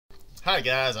Hi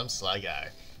guys, I'm Sly Guy.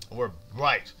 We're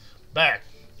right back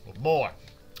with more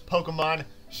Pokemon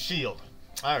Shield.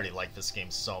 I already like this game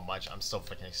so much. I'm so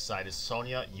freaking excited.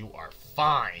 Sonia, you are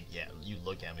fine. Yeah, you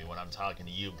look at me when I'm talking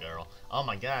to you, girl. Oh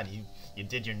my god, you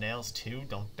did your nails too?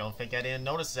 Don't think I didn't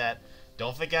notice that.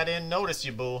 Don't think I didn't notice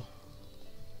you, boo.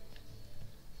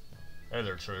 Hey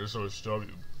there, Trey. So it's W.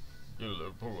 I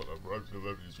love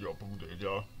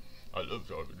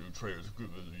talking to traders, good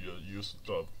your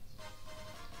stuff.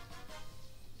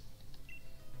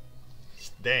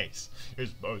 Thanks.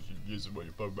 It's mostly using when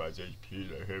your Pokemon's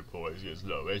HP and hit points gets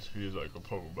low. HP is like a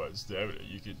Pokemon's stamina.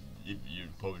 You can use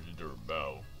potions to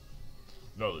bow.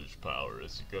 Knowledge power.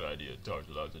 It's a good idea to talk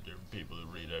to lots of different people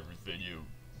and read everything you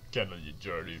can on your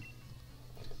journey.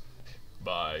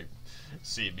 Bye.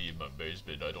 See me in my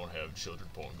basement. I don't have children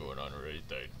porn going on or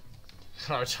anything.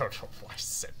 I don't know why I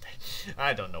said that.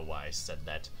 I don't know why I said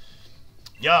that.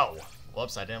 Yo!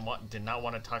 Whoops, I did not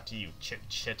want to talk to you,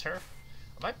 Chitter.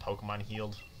 Am I Pokemon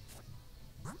healed?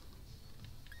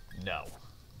 No.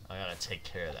 I gotta take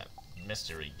care of that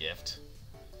mystery gift.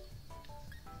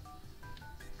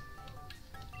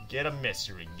 Get a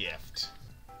mystery gift.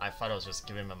 I thought I was just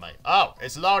giving him my... Oh!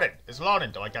 It's loaded! It's loading!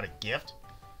 Do I got a gift?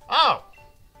 Oh!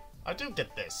 I do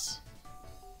get this.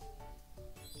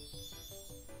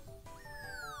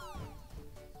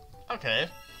 Okay.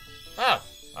 Oh,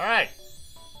 alright.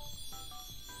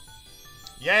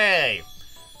 Yay!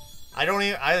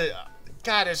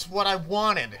 God, it's what I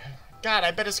wanted. God,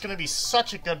 I bet it's gonna be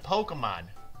such a good Pokemon.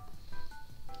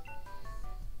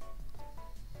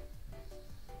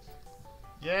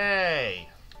 Yay!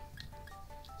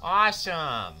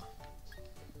 Awesome!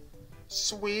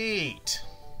 Sweet!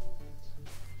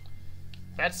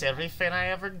 That's everything I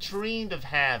ever dreamed of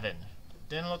having.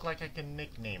 Didn't look like I can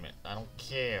nickname it. I don't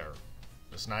care.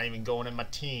 It's not even going in my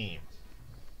team.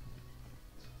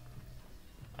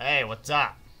 Hey, what's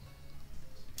up?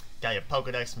 Got your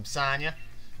Pokedex from Sonya?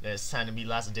 Then it's time to meet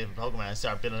lots of different Pokemon and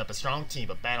start building up a strong team.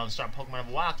 But battling strong Pokemon of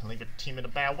a while can leave your team in a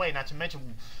bad way, not to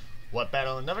mention what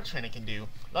battling another trainer can do.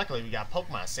 Luckily, we got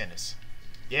Pokemon Centers.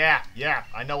 Yeah,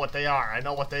 I know what they are. I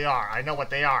know what they are. I know what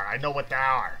they are. I know what they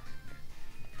are.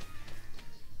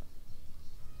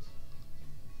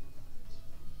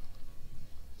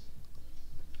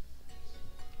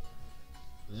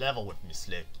 Level with me,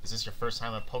 Slick. Is this your first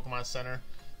time at Pokemon Center?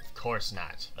 Of course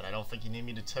not, but I don't think you need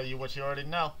me to tell you what you already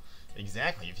know.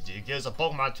 Exactly, if you do give us a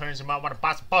Pokemon turns, you might want to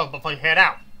buy some Pokemon before you head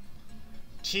out.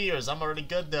 Cheers, I'm already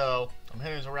good though. I'm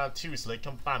heading around too, Slick.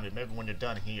 Come find me, maybe when you're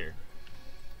done here.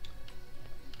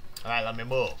 Alright, let me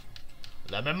move.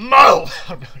 Let me move!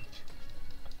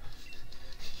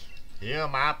 Here are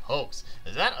my pokes.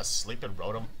 Is that a sleeping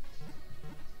Rotom?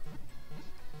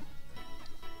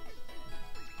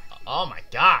 Oh my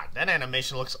god, that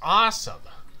animation looks awesome!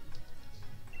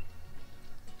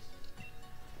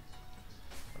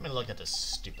 Let me look at this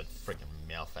stupid freaking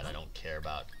mouth that I don't care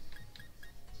about.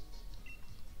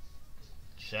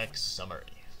 Check summary.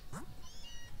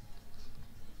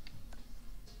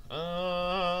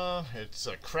 It's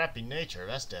a crappy nature,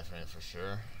 that's definite for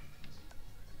sure.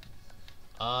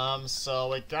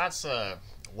 So it got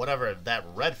whatever that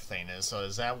red thing is, so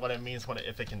is that what it means when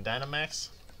if it can Dynamax?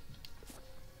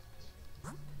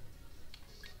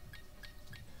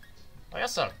 I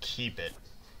guess I'll keep it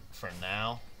for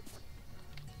now.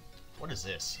 What is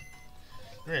this?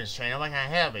 Greetings, trainer. What can I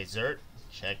have, Zert?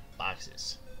 Check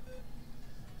boxes.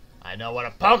 I know what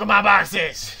a Pokemon box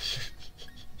is!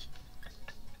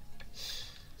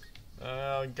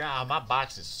 Oh god, my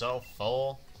box is so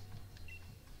full.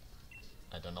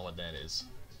 I don't know what that is.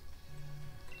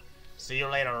 See you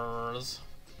later.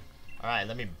 Alright,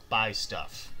 let me buy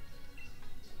stuff.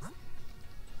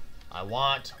 I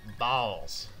want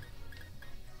balls.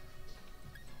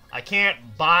 I can't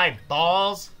buy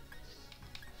balls?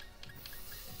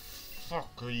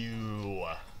 Fuck you.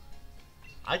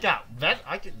 I got that.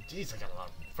 Jeez, I got a lot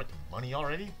of freaking money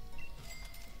already.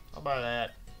 How about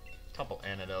that? Couple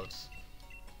antidotes.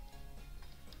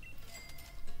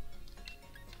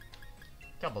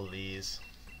 Couple of these.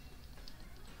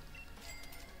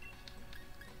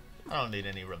 I don't need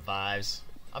any revives.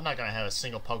 I'm not gonna have a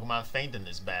single Pokemon faint in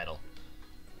this battle.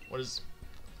 What is...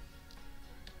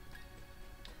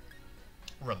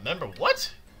 Remember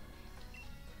what?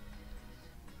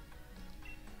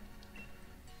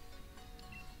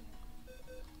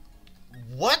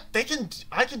 What?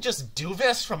 I can just do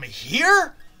this from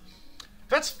here?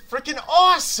 That's freaking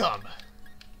awesome!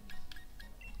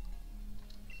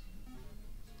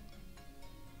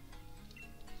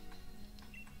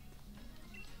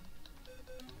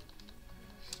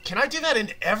 Can I do that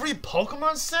in every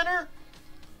Pokemon Center?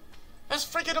 That's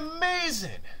freaking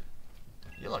amazing!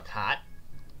 You look hot.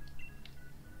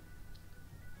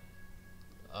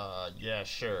 Yeah,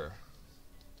 sure.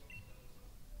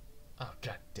 Oh,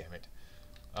 god damn it.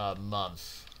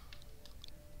 Month.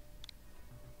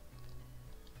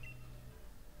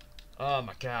 Oh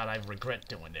my god, I regret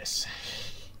doing this.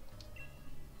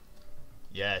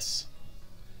 Yes.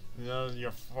 You know,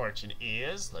 your fortune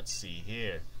is? Let's see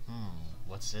here.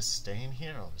 What's this stain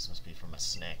here? Oh, this must be from a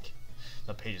snack.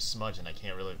 The page is smudged and I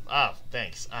can't really... Oh,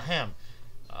 thanks. Ahem.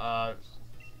 Wow.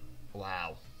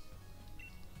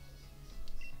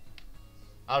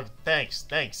 Oh, thanks,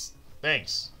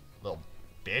 little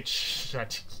bitch.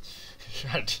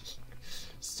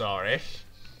 Sorry.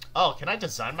 Oh, can I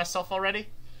design myself already?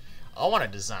 I want to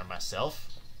design myself.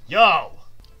 Yo!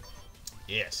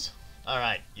 Yes.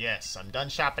 Alright, yes, I'm done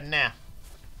shopping now.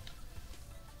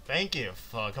 Thank you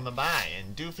for coming by,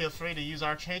 and do feel free to use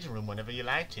our changing room whenever you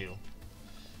like to.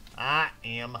 I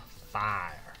am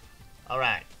fire.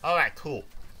 Alright, cool.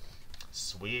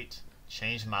 Sweet.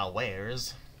 Change my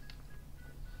wares.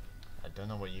 I don't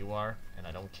know what you are, and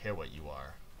I don't care what you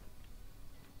are.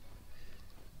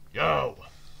 Yo!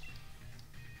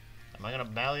 Am I gonna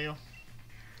battle you?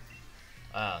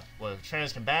 Well,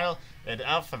 trainers can battle and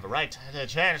out for the right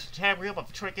chat wheel, but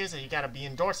the trick is that you gotta be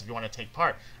endorsed if you want to take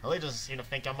part. Ellie doesn't seem to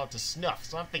think I'm up to snuff,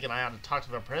 so I'm thinking I ought to talk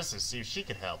to the princess to see if she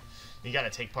could help. You gotta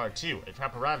take part too. A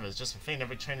proper rival is just a thing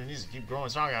every trainer needs to keep growing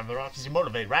stronger and keeps you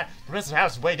motivated, right? The princess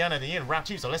house is way down at the end of round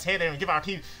 2, so let's head there and give our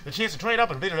team the chance to trade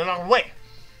up and beat it along the way.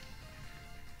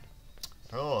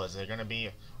 Oh, is there gonna be...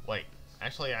 Wait,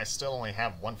 actually I still only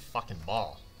have one fucking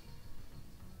ball.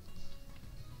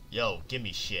 Yo, give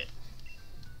me shit.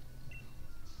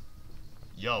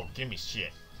 Yo, give me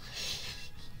shit.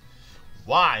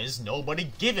 Why is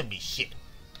nobody giving me shit?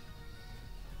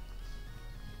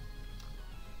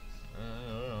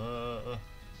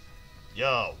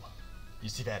 Yo, you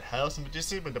see that house in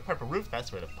Majesty with the purple roof?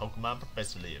 That's where the Pokemon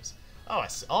professor lives. Oh, I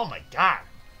see. Oh my god.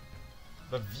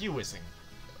 The view is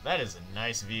that is a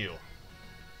nice view.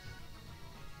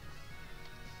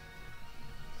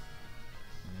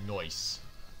 Nice.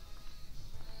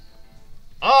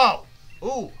 Oh!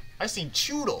 Ooh! I seen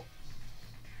Choodle!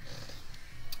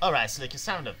 Alright, so it's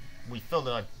time to... We filled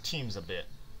our teams a bit.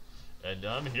 And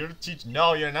I'm here to teach...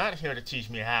 No, you're not here to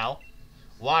teach me how.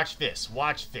 Watch this.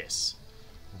 Watch this.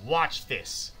 Watch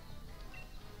this.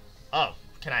 Oh,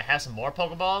 can I have some more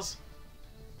Pokeballs?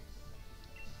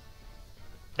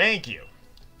 Thank you.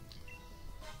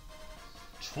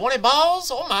 20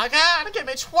 balls? Oh my god, give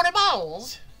me 20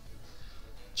 balls!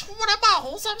 20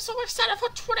 balls? I'm so excited for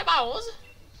 20 balls!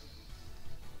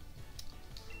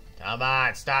 Come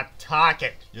on, stop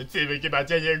talking! You see me get my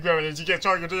 10-year growing and you get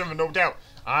talking to him, no doubt.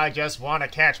 I just want to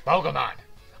catch Pokemon.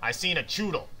 I seen a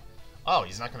Choodle. Oh,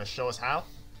 he's not going to show us how?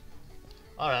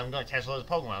 Alright, I'm going to catch those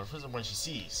Pokemon when she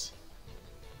sees.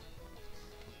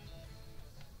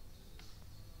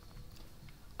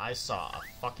 I saw a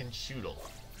fucking Choodle.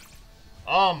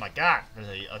 Oh my god!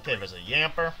 There's a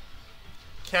Yamper.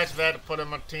 Catch that to put in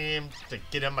my team, to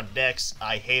get in my decks.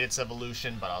 I hate its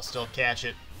evolution, but I'll still catch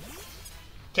it.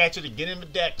 Catch it to get in my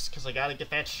decks, because I gotta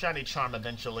get that shiny charm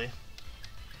eventually.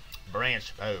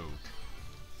 Branch Poke.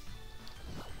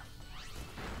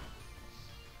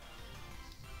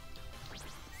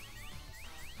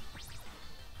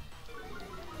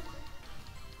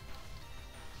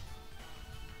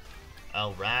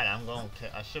 Alright,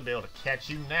 I should be able to catch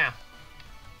you now.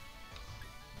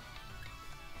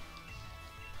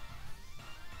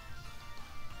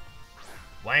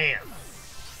 Wham!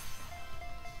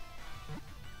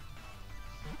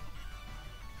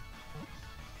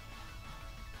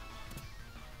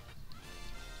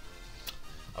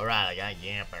 Alright, I got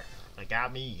Yamper. I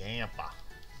got me Yamper.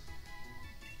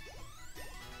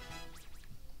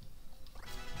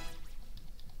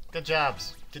 Good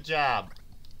jobs. Good job.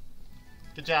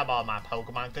 Good job, all my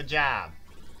Pokemon. Good job.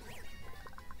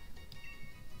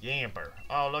 Yamper.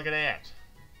 Oh, look at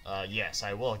that. Yes,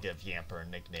 I will give Yamper a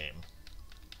nickname.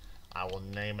 I will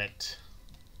name it...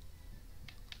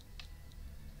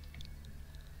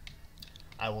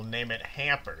 I will name it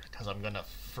Hamper, because I'm gonna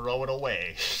throw it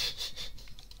away.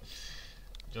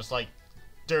 Just like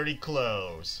dirty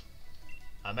clothes.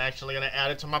 I'm actually gonna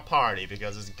add it to my party,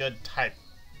 because it's a good type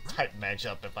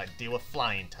matchup if I deal with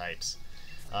flying types.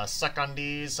 Suck on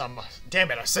these,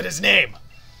 damn it, I said his name!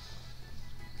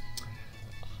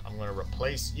 I'm gonna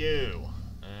replace you.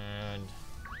 And...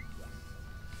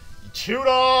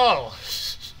 Choodle!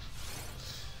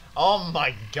 Oh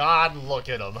my god, look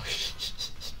at him.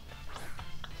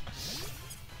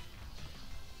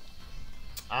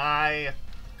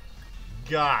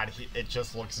 God, it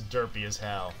just looks derpy as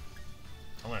hell.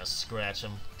 I'm gonna scratch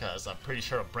him, because I'm pretty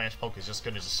sure a branch poke is just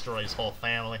gonna destroy his whole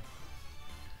family.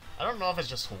 I don't know if it's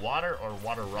just water or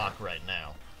water rock right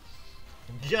now.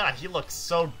 God, he looks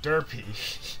so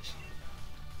derpy.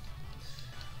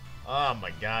 Oh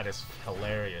my god, it's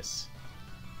hilarious.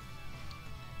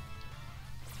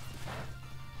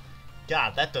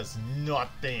 God, that does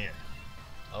nothing.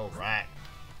 Alright.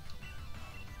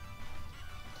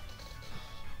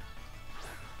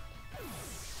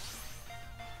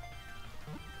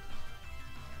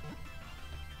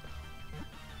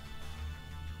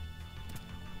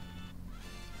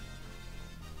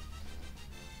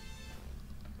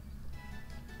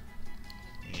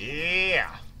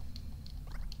 Yeah!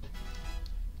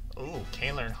 Ooh,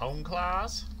 can't learn Home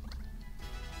Claws.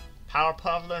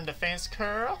 Powerpuff learn Defense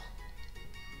Curl.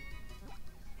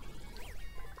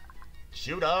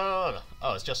 Choodle!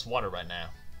 Oh, it's just water right now.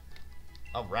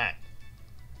 Alright.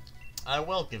 I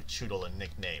will give Choodle a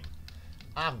nickname.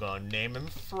 I'm gonna name him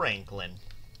Franklin.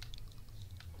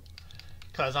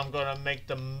 Cause I'm gonna make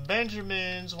them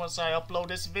Benjamins once I upload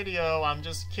this video. I'm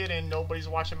just kidding, nobody's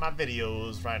watching my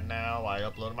videos right now. I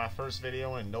uploaded my first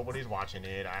video and nobody's watching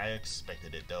it. I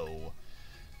expected it though.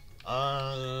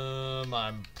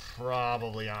 I'm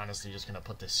probably honestly just gonna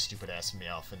put this stupid ass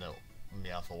Meowth in the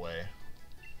Meowth away.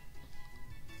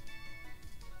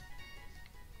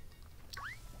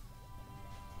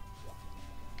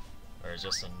 There's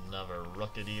just another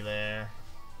Rookity there.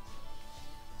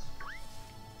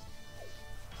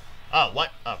 Oh,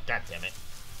 what? Oh, god damn it.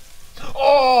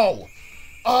 Oh!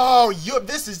 Oh,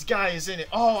 this guy is in it.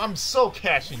 Oh, I'm so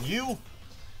catching you.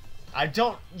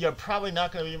 You're probably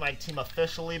not going to be my team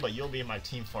officially, but you'll be in my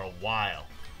team for a while.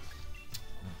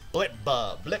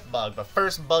 Blipbug, the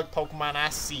first bug Pokemon I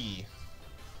see.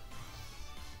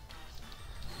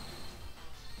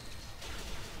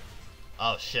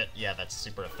 Oh shit, yeah, that's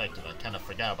super effective. I kind of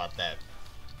forgot about that.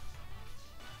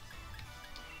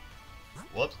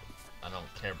 Whoops. I don't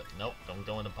care, but nope, don't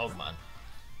go into Pokemon.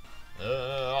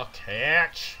 I'll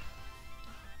catch.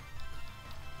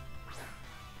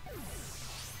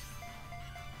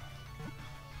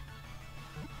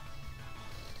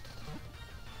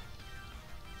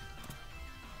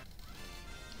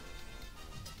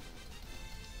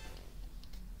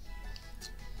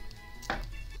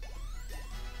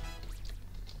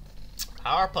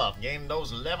 Powerpuff, gain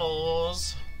those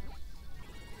levels.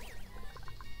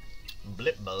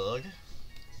 Blipbug.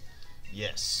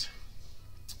 Yes.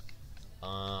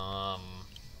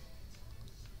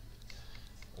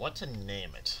 What to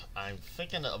name it? I'm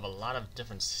thinking of a lot of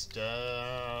different stuff.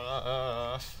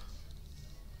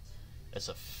 It's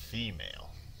a female.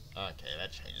 Okay,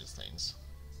 that changes things.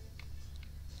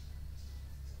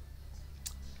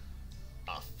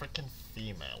 A freaking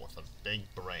female with a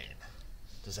big brain.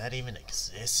 Does that even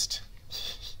exist?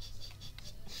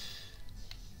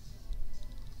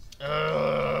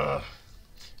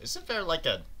 Isn't there like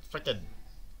a freaking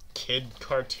kid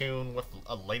cartoon with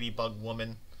a ladybug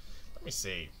woman? Let me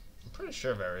see. I'm pretty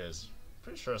sure there is.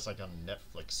 Pretty sure it's like on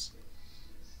Netflix.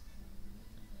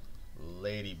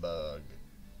 Ladybug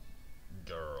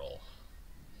girl.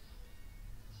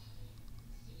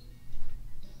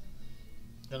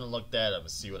 Gonna look that up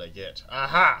and see what I get.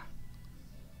 Aha!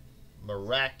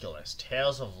 Miraculous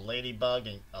Tales of Ladybug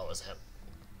and oh, is that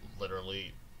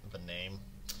literally the name?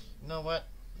 You know what?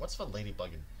 What's the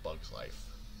Ladybug in Bug's Life?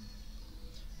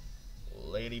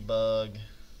 Ladybug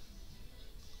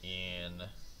in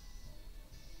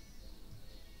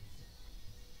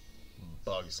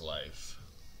Bug's Life.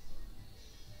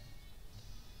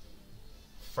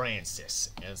 Francis.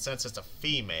 And since it's a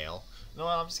female, no,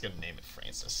 I'm just gonna name it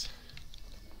Francis.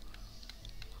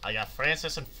 I got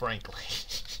Francis and Franklin.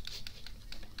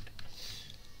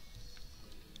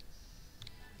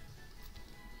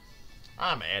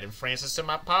 I'm adding Francis to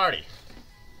my party.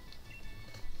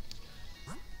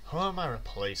 Who am I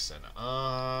replacing?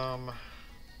 I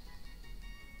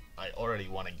already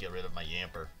want to get rid of my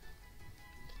Yamper.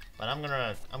 But I'm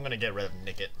gonna get rid of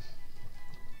Nickit.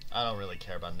 I don't really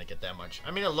care about Nickit that much. I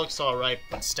mean, it looks alright,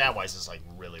 but stat-wise it's like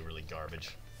really, really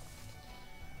garbage.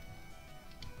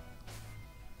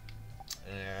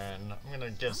 And I'm gonna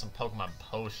give some Pokemon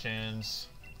potions.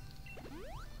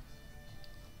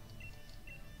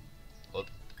 Look.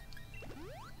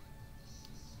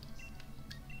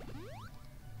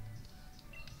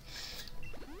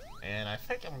 And I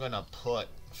think I'm gonna put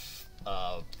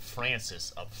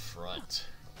Francis up front.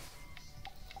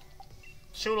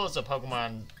 Choodle is a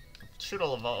Pokemon.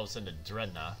 Choodle evolves into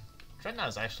Dreadnought. Dreadnought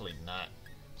is actually not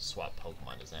swap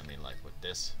Pokemon. Does that mean like with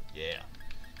this? Yeah.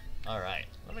 Alright,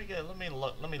 let me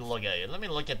look at it. Let me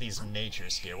look at these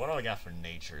natures here. What do I got for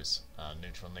natures?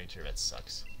 Neutral nature, that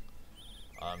sucks.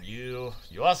 You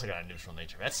also got a neutral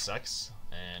nature, that sucks.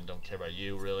 And don't care about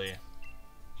you really.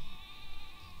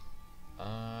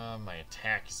 My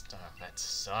attack stuff, that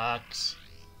sucks.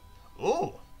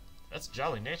 Ooh, that's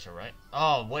jolly nature, right?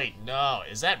 Oh wait, no,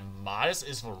 is that modest?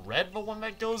 Is the red the one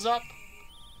that goes up?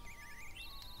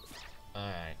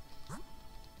 Alright. I'm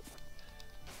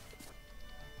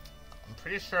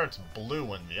pretty sure it's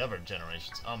blue in the other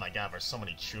generations. Oh my god, there's so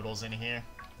many choodles in here.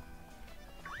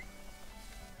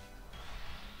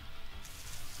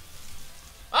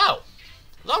 Oh!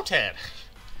 Lotad!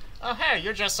 Oh hey,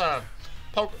 you're just a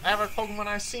average Pokemon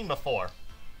I've seen before.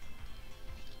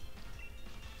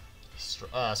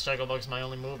 Struggle Bug's my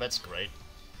only move, that's great.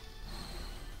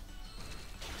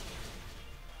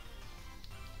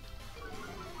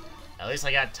 At least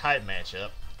I got type matchup.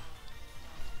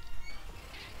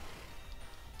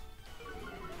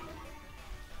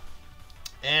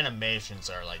 Animations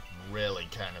are like really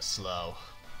kind of slow.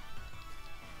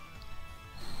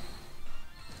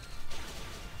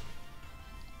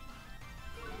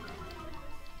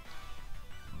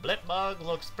 Blipbug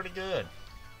looks pretty good.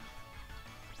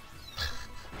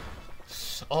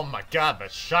 Oh my god,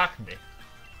 that shocked me.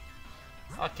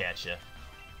 I'll catch you.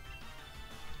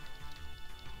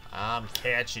 I'm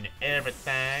catching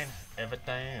everything,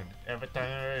 everything,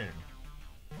 everything.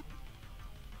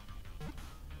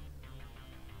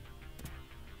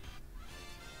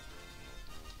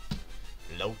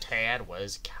 Lotad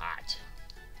was caught.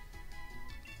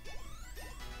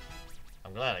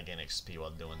 I'm glad I gain XP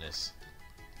while doing this.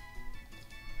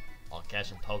 While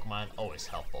catching Pokemon, always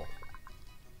helpful.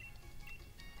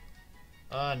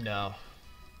 No.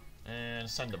 And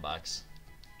send a box.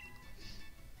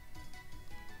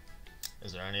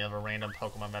 Is there any other random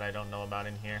Pokemon that I don't know about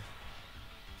in here?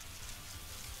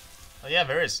 Oh yeah,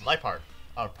 there is. Liepard.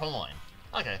 Oh, Purloin.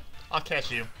 Okay, I'll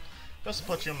catch you. Just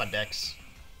put you in my decks.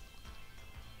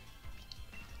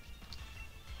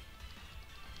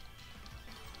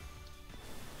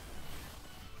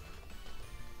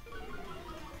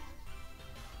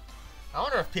 I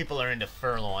wonder if people are into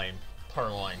Purloin.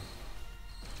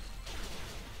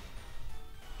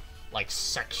 Like,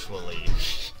 sexually.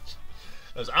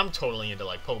 Because I'm totally into,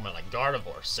 like, Pokemon like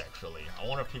Gardevoir sexually. I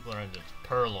wonder if people are into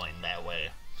Purloin that way.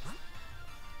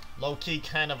 Low-key,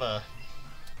 kind of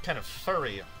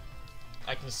furry.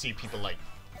 I can see people like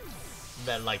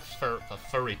that like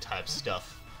furry type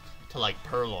stuff to like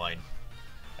Purloin.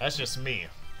 That's just me.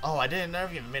 Oh, I didn't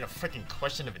ever even made a freaking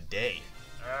question of a day.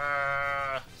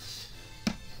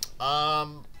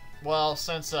 Well,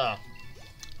 since the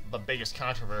biggest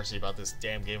controversy about this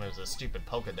damn game is a stupid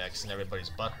Pokedex and everybody's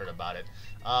butthurt about it,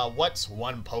 what's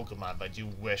one Pokemon that you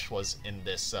wish was in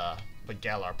this the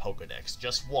Galar Pokedex?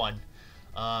 Just one.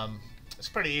 It's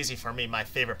pretty easy for me. My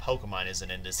favorite Pokemon isn't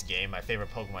in this game. My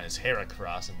favorite Pokemon is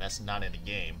Heracross, and that's not in the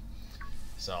game.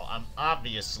 So I'm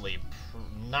obviously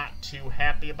not too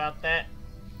happy about that.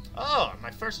 Oh,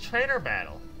 my first trainer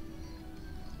battle.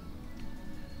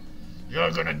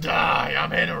 You're gonna die.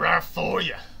 I'm in right for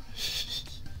you.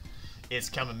 It's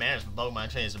common manners for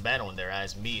Pokemon trainers to battle when their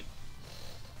eyes meet.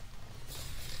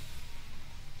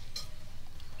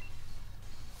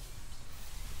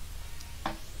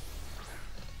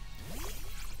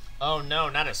 Oh no,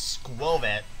 not a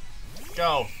Squovet.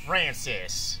 Go,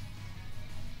 Francis.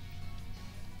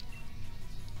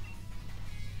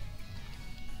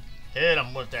 Hit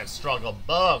him with that Struggle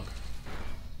Bug.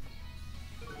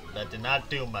 That did not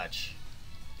do much.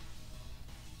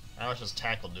 How much does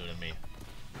Tackle do to me?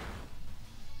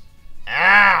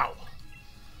 Ow!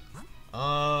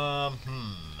 I'm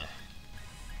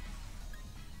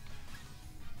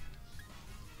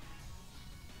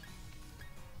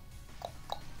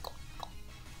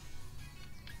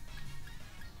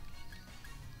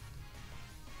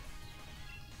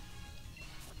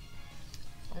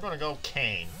gonna go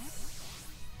Kane.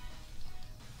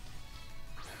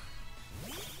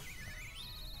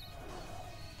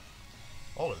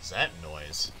 What was that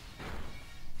noise?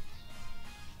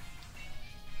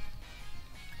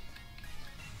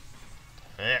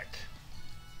 Heck.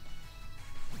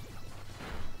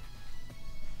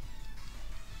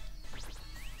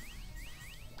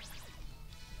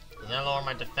 Does that lower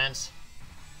my defense?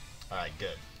 Alright,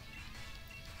 good.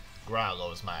 Growl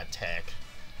lowers my attack.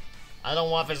 I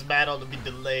don't want this battle to be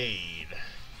delayed.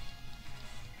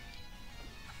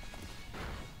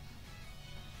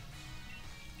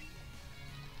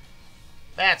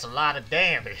 That's a lot of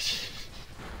damage.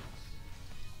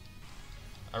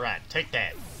 Alright, take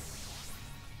that.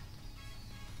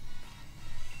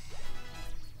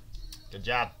 Good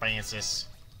job, Francis.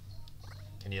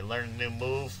 Can you learn a new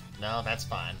move? No, that's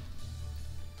fine.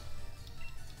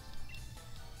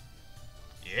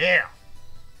 Yeah!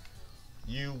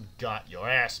 You got your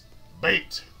ass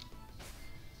beat!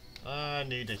 I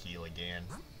need to heal again.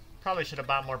 Probably should have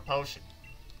bought more potion.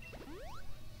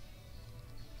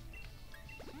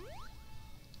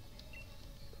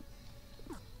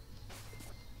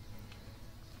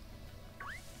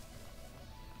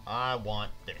 I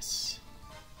want this.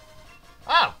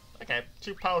 Oh! Okay,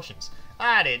 2 potions.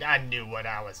 I knew what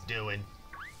I was doing.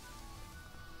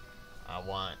 I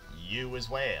want you as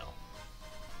well.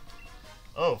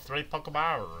 Oh, 3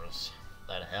 Pokebars.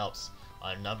 That helps.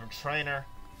 Another trainer.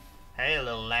 Hey,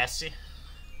 little lassie.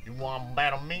 You want to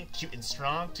battle me, cute and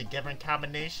strong, together in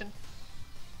combination?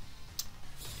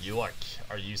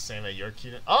 Are you saying that you're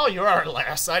cute? Oh, you are,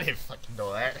 lass. I didn't fucking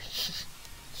know that.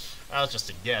 That was just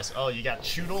a guess. Oh, you got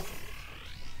Choodle?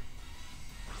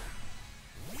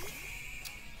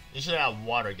 You should have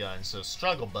water gun, so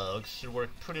Struggle Bug should work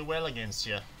pretty well against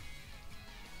you.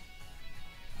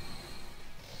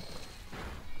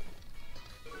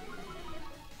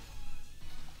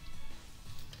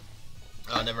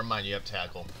 Oh, never mind, you have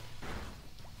Tackle.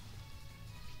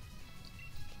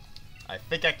 I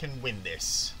think I can win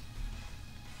this.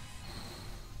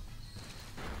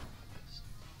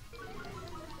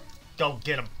 Go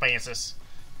get him, Francis.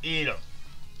 Eat him.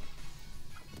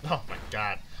 Oh my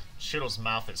god. Shittle's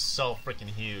mouth is so freaking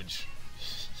huge.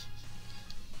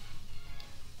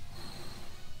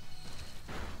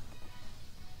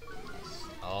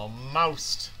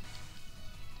 Almost.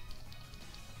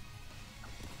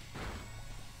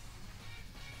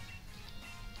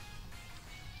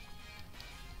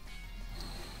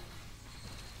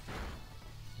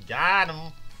 Got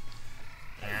him.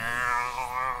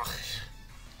 Ah.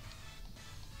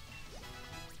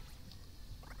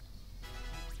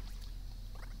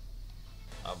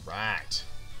 Alright.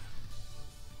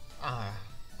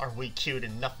 Are we cute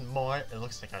and nothing more? It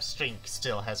looks like our streak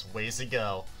still has ways to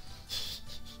go.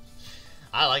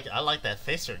 I like that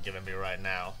face you're giving me right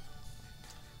now.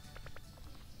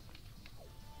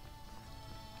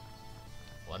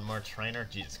 One more trainer?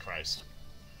 Jesus Christ.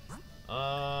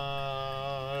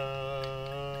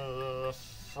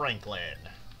 Franklin.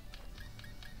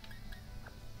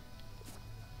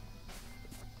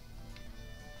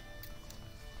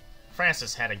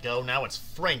 Francis had to go, now it's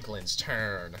Franklin's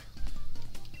turn.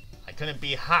 I couldn't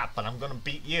be hot, but I'm gonna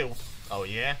beat you. Oh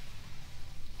yeah?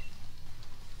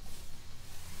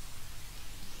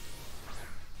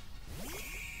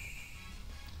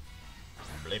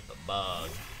 Blip a bug.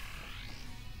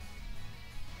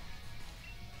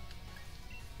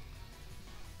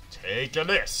 Take a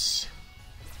this.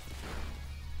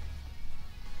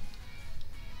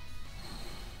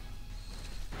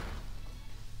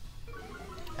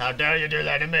 How dare you do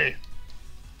that to me?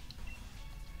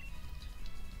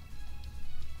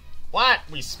 What?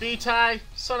 We speed tie?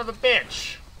 Son of a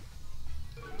bitch.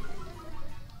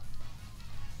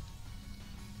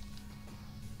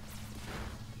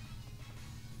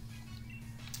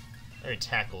 Maybe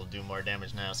Tackle will do more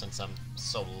damage now since I'm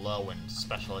so low in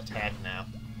special attack now.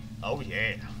 Oh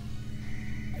yeah.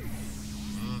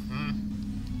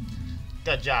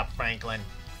 Good job, Franklin.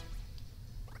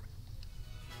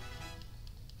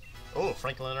 Oh,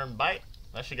 Franklin earned Bite?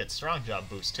 That should get Strong Job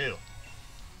boost too.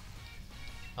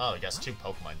 Oh, he got 2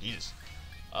 Pokemon, Jesus.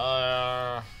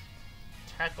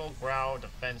 Tackle, Growl,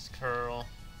 Defense Curl.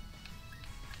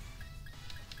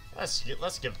 Let's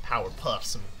give Power Puff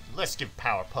some. Let's give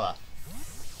Power Puff.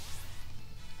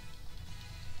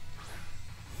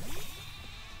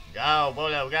 Go,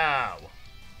 Bolo, go!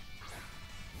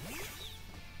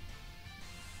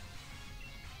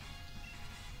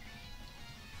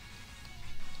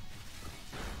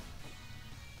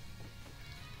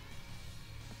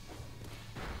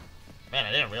 Man,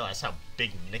 I didn't realize how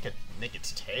big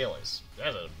Nicket's tail is.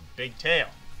 That's a big tail.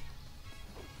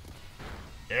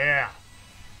 Yeah!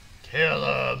 Kill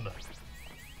him!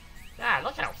 Ah,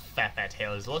 look how fat that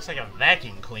tail is. It looks like a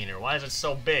vacuum cleaner. Why is it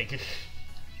so big?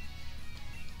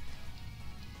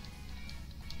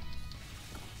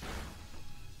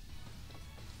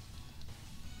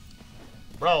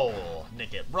 Roll,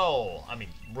 Nicket, roll. I mean,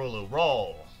 Rulu,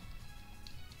 roll.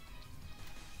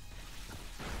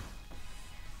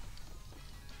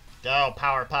 Go,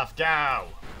 Powerpuff, go!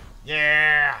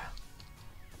 Yeah!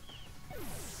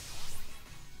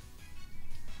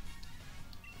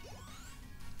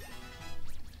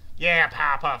 Yeah,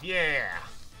 Powerpuff, yeah!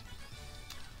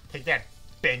 Take that,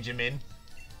 Benjamin.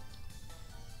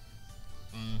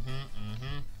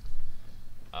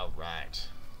 Alright.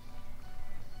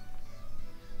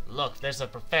 Look, there's a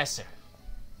professor.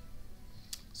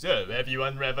 So, have you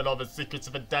unraveled all the secrets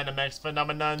of the Dynamax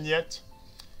phenomenon yet?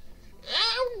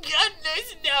 Oh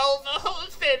goodness, no, the whole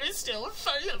thing is still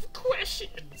full of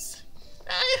questions.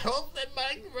 I hope that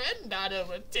my granddaughter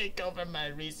will take over my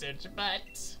research,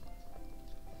 but...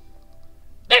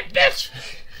 That bitch!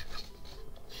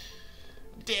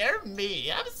 Dear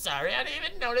me, I'm sorry, I didn't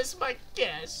even notice my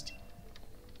guest.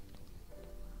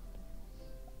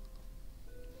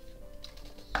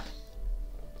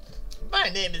 My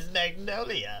name is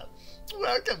Magnolia.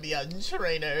 Welcome, young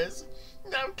trainers.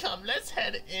 Now come, let's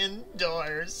head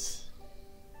indoors.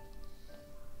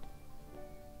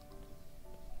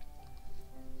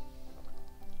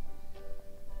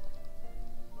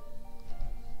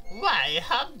 Why,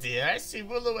 Hub dear, I see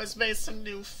Wooloo has made some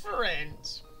new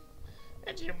friends.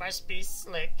 And you must be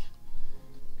slick.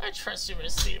 I trust you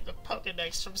received the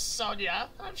Pokédex from Sonia.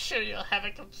 I'm sure you'll have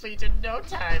it complete in no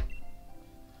time.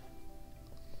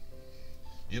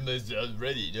 You must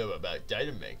already know about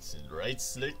Dynamax, right,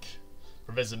 Slick?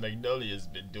 Professor Magnolia has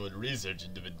been doing research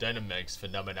into the Dynamax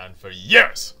phenomenon for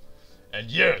years!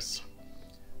 And years!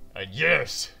 And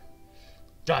years!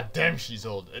 God damn, she's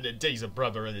old, and it takes a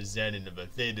proper understanding of a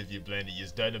thing if you plan to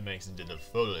use Dynamax into the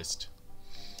fullest.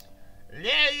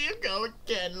 There you go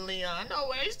again, Leon.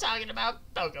 Always talking about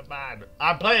Pokemon.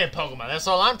 I'm playing Pokemon, that's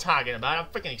all I'm talking about.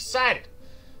 I'm freaking excited.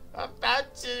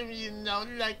 About to, you know,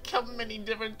 like how many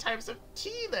different types of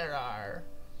tea there are.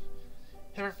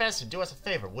 Hey, Professor, do us a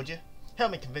favor, would you?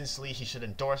 Help me convince Lee he should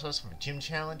endorse us for a gym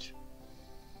challenge.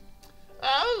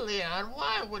 Oh, Leon,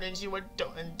 why wouldn't you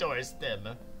endorse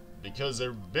them? Because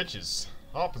they're bitches.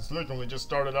 Hop and Slick only just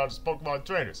started out as Pokemon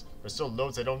trainers. They're still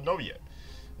loads they don't know yet.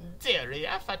 Dearie,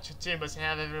 I thought your team must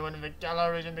have everyone in the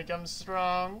Galar region become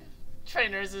strong.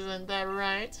 Trainers, isn't that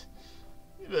right?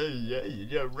 Yeah,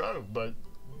 you're wrong, but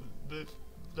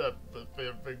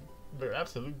they're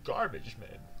absolute garbage,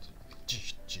 man.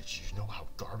 You know how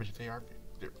garbage they are?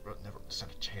 They'll never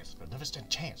stand a chance. They'll never stand a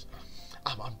chance.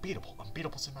 I'm unbeatable.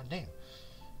 Unbeatable's in my name.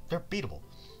 They're beatable.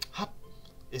 Hop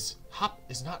is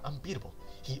not unbeatable.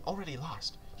 He already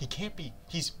lost. He can't be.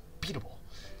 He's beatable.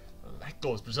 That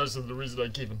goes precisely the reason I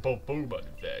gave him both Pokemon,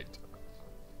 in fact.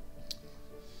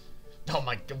 Oh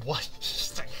my god, what?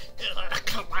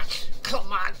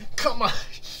 Come on.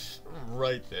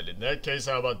 Right then, in that case,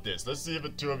 how about this? Let's see if the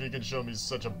two of you can show me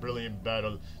such a brilliant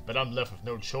battle that I'm left with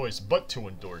no choice but to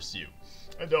endorse you.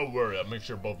 And don't worry, I'll make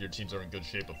sure both your teams are in good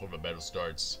shape before the battle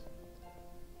starts.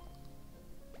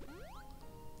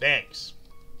 Thanks.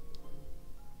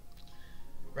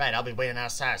 Right, I'll be waiting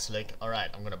outside, Slick. Alright,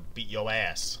 I'm gonna beat your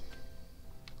ass.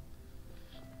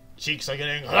 Cheeks are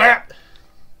getting hurt!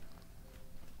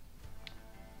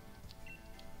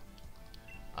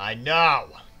 I know!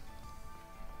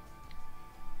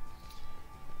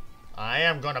 I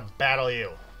am gonna battle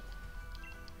you.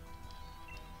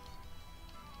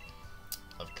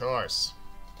 Of course.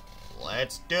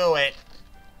 Let's do it.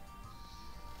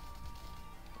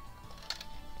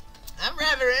 I'm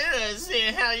rather interested to see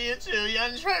how you two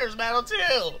young trainers battle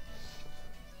too.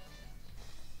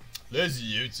 Listen,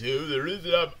 you two, the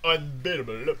reason I'm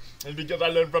unbeatable is because I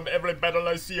learn from every battle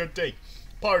I see or take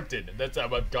part in, and that's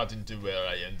how I've gotten to where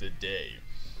I am today.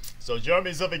 So show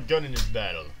me something good in this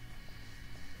battle.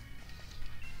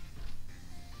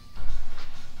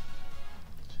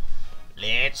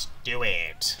 Let's do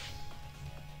it.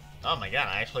 Oh my god,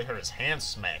 I actually heard his hand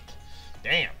smack.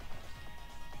 Damn.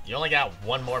 You only got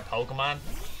one more Pokemon?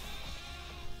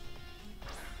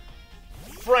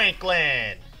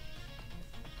 Franklin!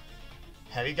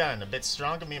 Have you gotten a bit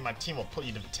stronger? Me and my team will put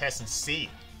you to the test and see.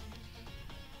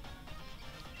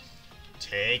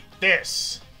 Take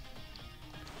this!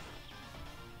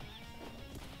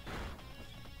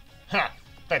 Ha!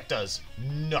 That does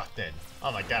nothing.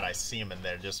 Oh my god, I see him in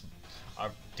there just...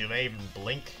 do they even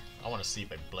blink? I want to see if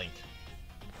they blink.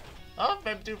 Oh,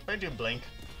 they do blink.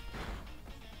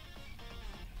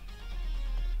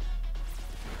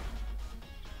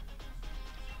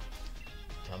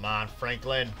 Come on,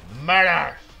 Franklin.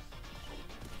 Murder!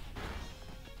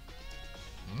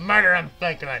 Murder him,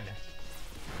 Franklin!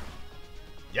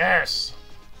 Yes!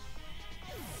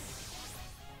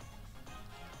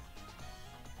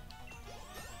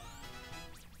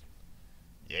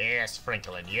 Yes,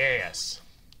 Franklin, yes!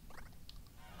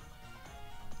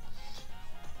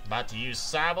 About to use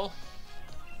Sable.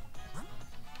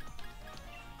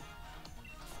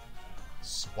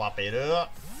 Swap it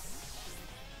up.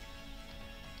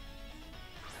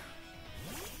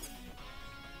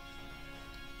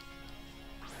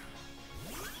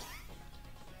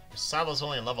 Sable's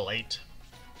only level 8.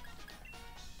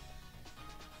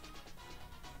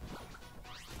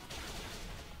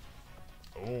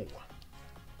 Oh.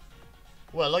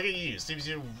 Well, look at you. Seems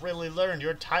you really learned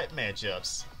your type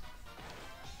matchups.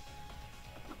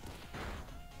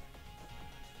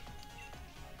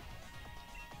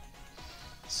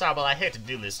 Sorry, well, I hate to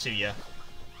do this to you.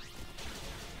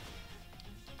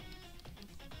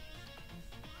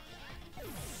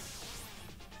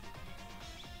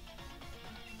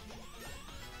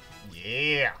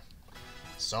 Yeah.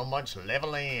 So much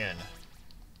leveling.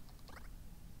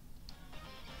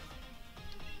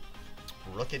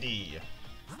 Rookity.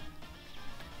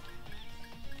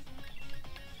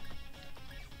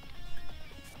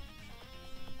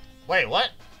 Wait, what?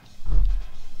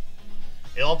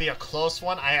 It'll be a close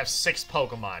one. I have 6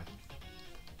 Pokemon.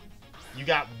 You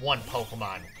got 1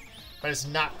 Pokemon. But it's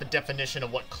not the definition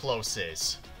of what close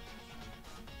is.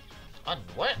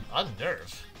 What?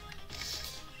 Unnerve.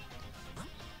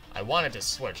 I wanted to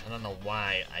switch. I don't know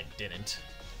why I didn't.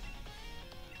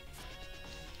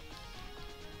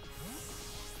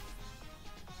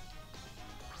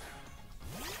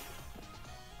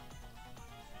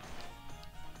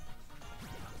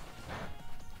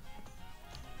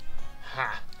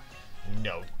 Ha!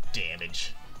 No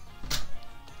damage.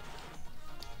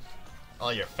 Oh,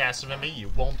 you're faster than me? You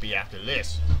won't be after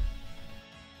this.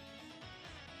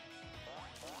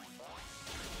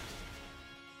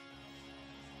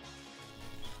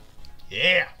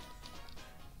 Yeah!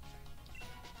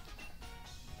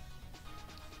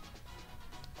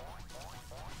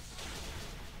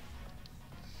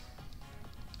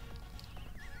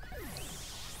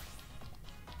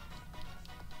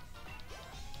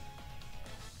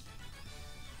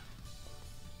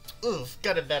 Oof,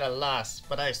 got a better loss,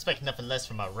 but I expect nothing less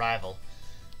from my rival.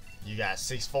 You got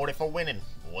 640 for winning.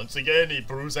 Once again, he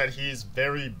proves that he's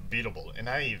very beatable, and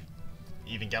I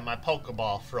even got my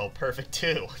Pokeball throw perfect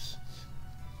too.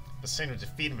 The sin of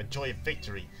defeat and the joy of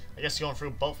victory. I guess going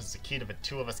through both is the key to the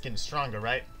two of us getting stronger,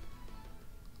 right?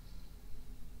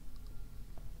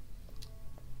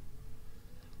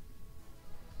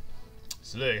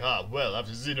 Slick, huh? Well,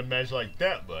 after seeing a match like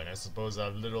that one, I suppose I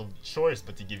have little choice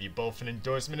but to give you both an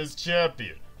endorsement as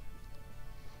champion.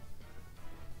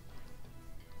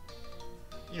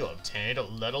 You obtained a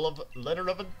letter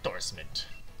of endorsement.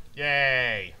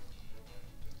 Yay!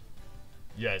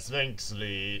 Yes, thanks,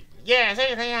 Lee. Yeah,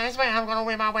 that's why I'm gonna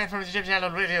win my way from the gym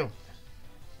challenge with you.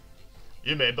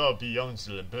 You may both be young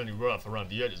still and plenty rough around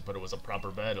the edges, but it was a proper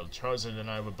battle. Charizard and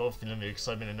I were both feeling the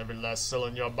excitement in every last cell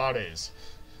in your bodies.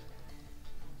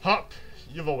 Hop,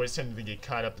 you've always tended to get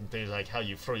caught up in things like how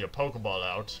you throw your Pokeball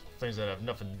out, things that have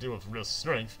nothing to do with real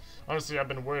strength. Honestly, I've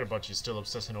been worried about you still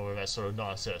obsessing over that sort of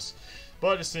nonsense.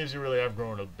 But it seems you really have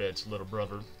grown a bit, little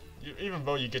brother. Even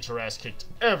though you get your ass kicked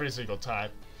every single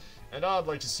time. And I'd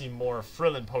like to see more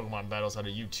thrilling Pokemon battles out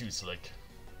of you too, Slick.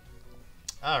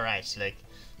 Alright, Slick.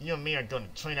 You and me are going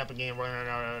to train up again.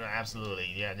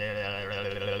 Absolutely. Yeah.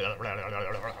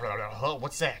 Oh,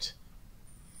 what's that?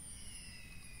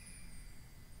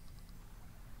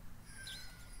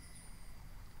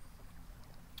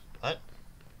 What?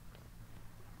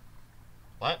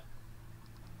 What?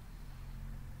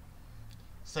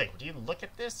 Slick, would you look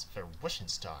at this? They're wishing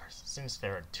stars. Since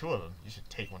there are 2 of them, you should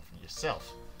take one for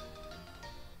yourself.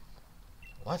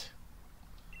 What?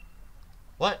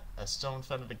 What? A stone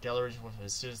found at the gallery with a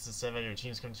citizen said that your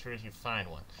team's come through if you find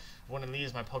one. If one of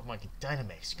these my Pokemon can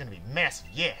Dynamax, you're gonna be massive,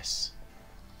 yes!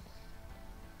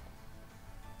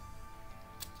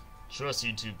 Trust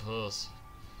you to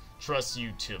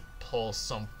pull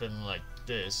something like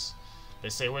this. They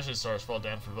say wishing stars fall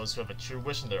down for those who have a true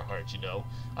wish in their heart, you know.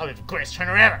 I'll be the greatest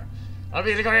trainer ever! I'll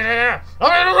be the greatest trainer! I'll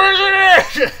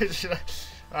be the greatest trainer!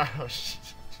 Oh, shit.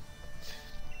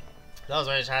 That was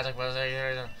very tragic, but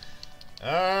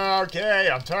okay,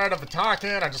 I'm tired of the talking.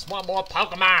 I just want more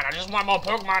Pokemon. I just want more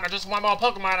Pokemon. I just want more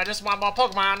Pokemon. I just want more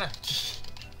Pokemon.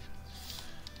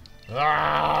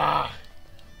 Ah!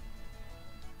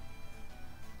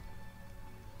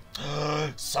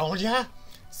 Sonia?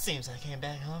 Seems I came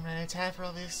back home right in time for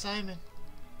all the excitement.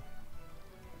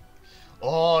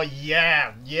 Oh,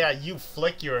 yeah. Yeah, you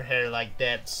flick your hair like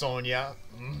that, Sonia.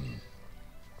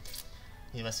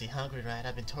 You must be hungry, right?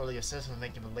 I've been totally obsessed with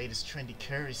making the latest trendy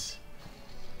curries.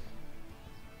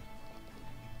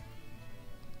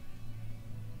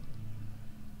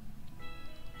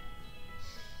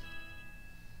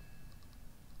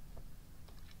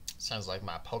 Sounds like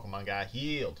my Pokemon got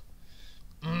healed.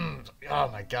 Oh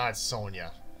my god,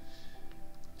 Sonia.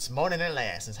 It's morning at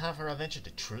last. It's time for our adventure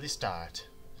to truly start.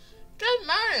 Good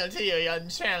morning to you, young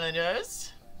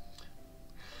challengers.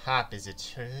 Hop, is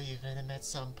it true you've really met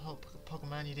some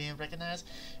Pokemon you didn't recognize?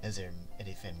 Is there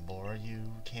anything more you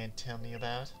can't tell me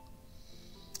about?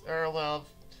 Well,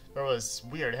 There was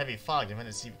weird heavy fog, and then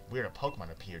this weird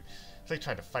Pokemon appeared. Flick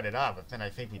tried to fight it off, but then I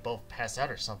think we both passed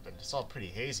out or something. It's all pretty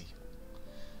hazy.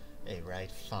 A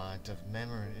right font of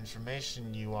memory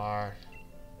information you are.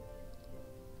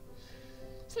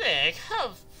 Slick,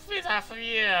 how fit off of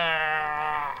you?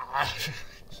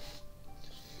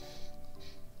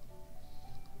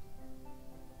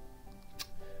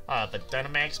 The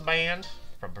Dynamax band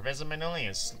from Professor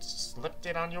Manolian slipped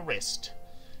it on your wrist.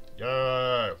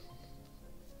 Yay!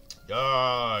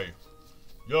 Yay!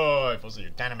 Yay! Those are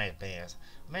your Dynamax bands.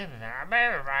 Maybe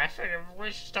I figured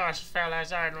which stars fell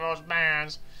outside those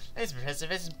bands. This Professor,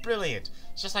 this is brilliant.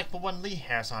 It's just like the one Lee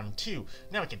has on him, too.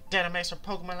 Now we can Dynamax our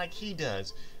Pokemon like he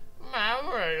does. My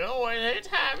word, always any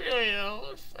time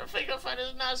you finger fight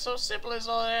is not so simple as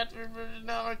all that.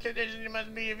 No condition you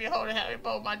must be if you hold a happy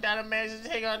Pokemon Dynamax and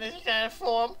take on this kind of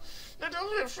form. Now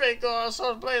don't be afraid to go all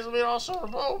sorts of places with all sorts of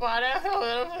Pokemon.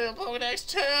 Hell, Pokedex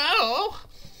too.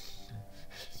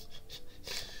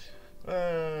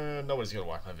 Nobody's gonna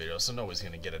watch my video, so nobody's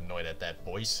gonna get annoyed at that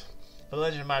voice. The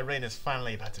legend of my reign is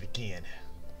finally about to begin.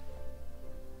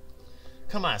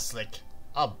 Come on, Slick.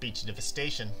 I'll beat you to the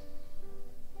station.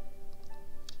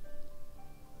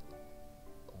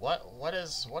 What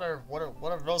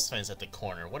are those things at the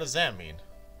corner? What does that mean?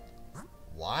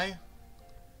 Why?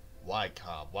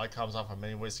 Y-Comm. Y-Comm's offer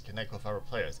many ways to connect with other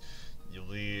players.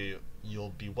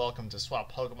 You'll be welcome to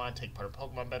swap Pokemon, take part in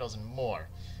Pokemon battles, and more.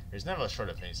 There's never a short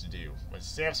of things to do. When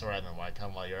staffs arrive in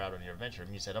Y-Comm while you're out on your adventure, it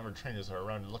means that other trainers are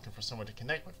around and looking for someone to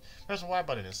connect with. Press the Y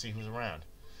button and see who's around.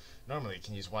 Normally, you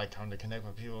can use Y-Comm to connect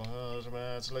with people.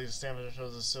 It's the latest stamp that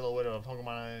shows the silhouette of a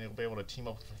Pokemon, and you'll be able to team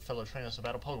up with fellow trainers to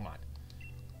battle Pokemon.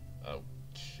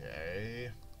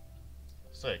 Okay.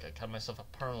 Sick, I cut myself a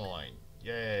Permaline.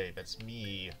 Yay, that's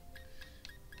me.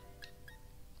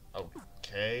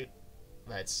 Okay.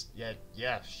 That's, yeah,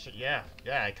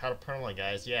 I caught a Permaline,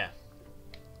 guys, yeah.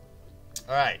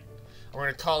 Alright, we're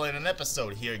gonna call it an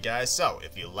episode here, guys. So,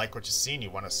 if you like what you've seen, you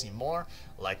want to see more,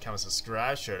 like, comment,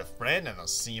 subscribe, share it with a friend, and I'll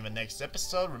see you in the next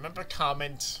episode. Remember,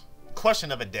 comment,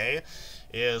 question of the day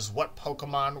is, what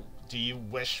Pokemon do you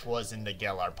wish was in the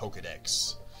Galar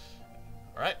Pokedex?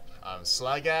 Alright, I'm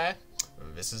Sly Guy.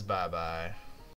 This is bye-bye.